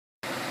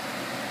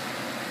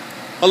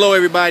Hello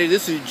everybody,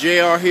 this is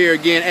JR here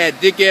again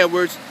at Dick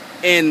Edwards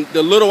in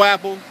the Little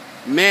Apple,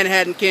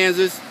 Manhattan,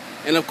 Kansas.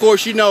 And of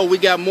course, you know, we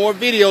got more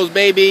videos,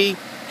 baby.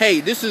 Hey,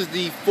 this is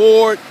the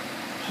Ford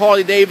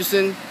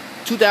Harley-Davidson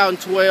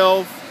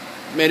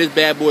 2012. Man, this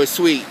bad boy is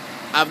sweet.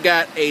 I've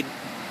got a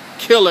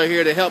killer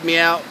here to help me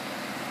out.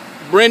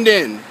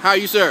 Brendan, how are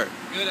you, sir?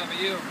 Good, how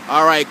about you?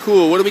 All right,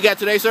 cool. What do we got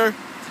today, sir?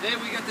 Today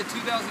we got the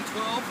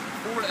 2012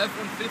 Ford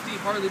F-150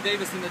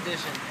 Harley-Davidson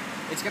edition.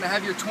 It's going to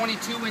have your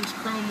 22-inch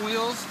chrome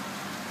wheels.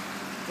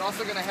 It's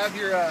also going to have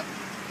your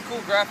cool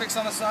graphics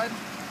on the side.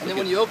 And then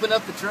when you open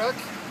up the truck,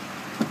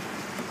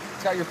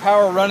 it's got your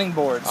power running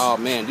boards. Oh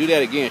man, do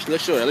that again.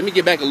 Let's show that. Let me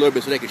get back a little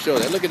bit so they can show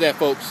that. Look at that,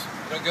 folks.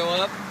 It'll go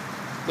up.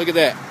 Look at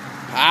that.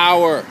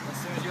 Power. As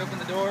soon as you open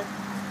the door,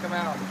 come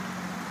out.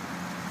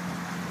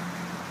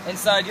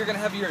 Inside, you're going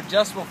to have your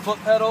adjustable foot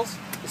pedals.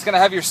 It's going to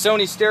have your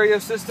Sony stereo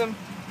system,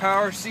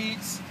 power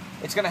seats.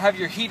 It's going to have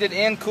your heated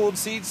and cooled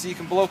seats, so you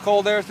can blow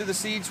cold air through the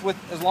seats with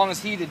as long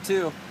as heated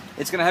too.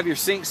 It's going to have your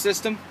sync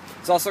system.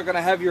 It's also going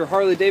to have your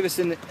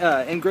Harley-Davidson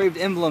engraved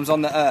emblems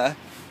on the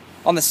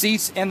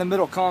seats and the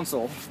middle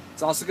console.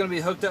 It's also going to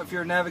be hooked up for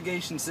your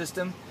navigation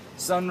system,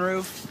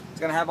 sunroof.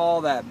 It's going to have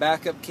all that.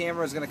 Backup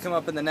camera is going to come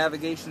up in the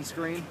navigation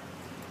screen.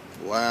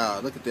 Wow,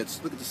 look at that!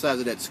 Look at the size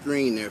of that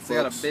screen there, folks.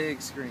 It's got a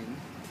big screen.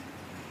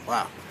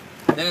 Wow.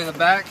 Then in the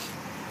back,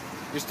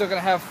 you're still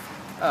going to have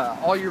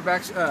all your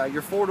back,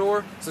 your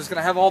four-door, so it's going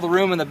to have all the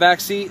room in the back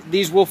seat.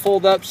 These will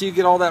fold up, so you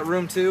get all that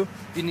room too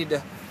if you need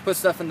to put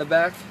stuff in the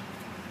back.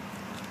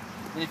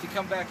 And if you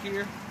come back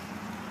here,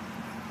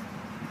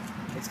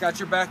 it's got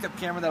your backup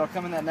camera that'll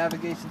come in that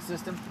navigation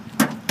system.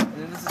 And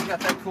then this has got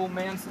that cool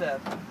man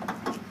step.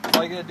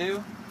 All you gotta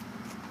do,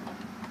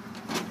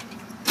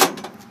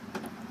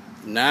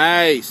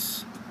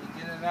 nice. you can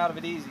get in and out of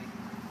it easy.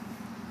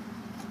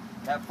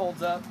 That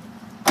folds up.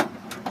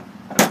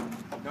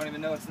 Don't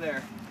even know it's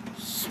there.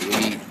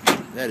 Sweet.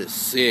 That is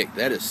sick.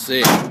 That is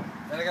sick.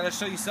 Then I gotta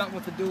show you something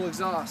with the dual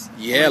exhaust.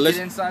 Yeah, let's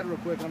get inside real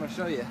quick. I'm gonna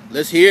show you.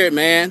 Let's hear it,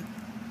 man.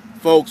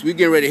 Folks, we're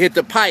getting ready to hit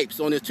the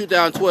pipes on this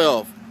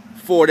 2012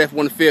 Ford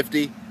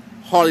F-150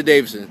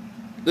 Harley-Davidson.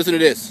 Listen to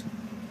this.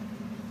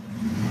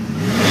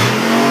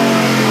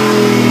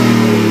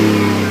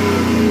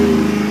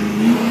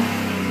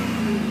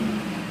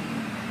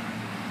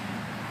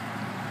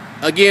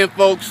 Again,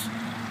 folks,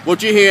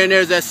 what you're hearing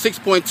there is that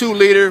 6.2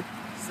 liter.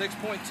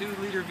 6.2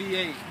 liter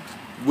V8.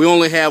 We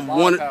only have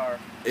one. Power.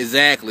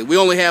 Exactly. We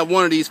only have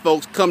one of these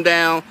folks. Come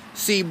down,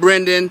 see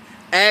Brendan,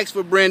 ask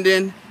for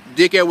Brendan.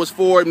 Dick Edwards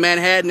Ford,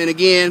 Manhattan, and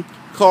again,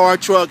 car,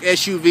 truck,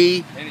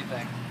 SUV.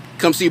 Anything.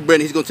 Come see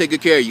Brendan. He's going to take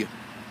good care of you.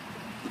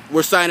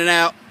 We're signing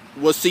out.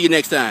 We'll see you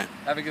next time.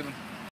 Have a good one.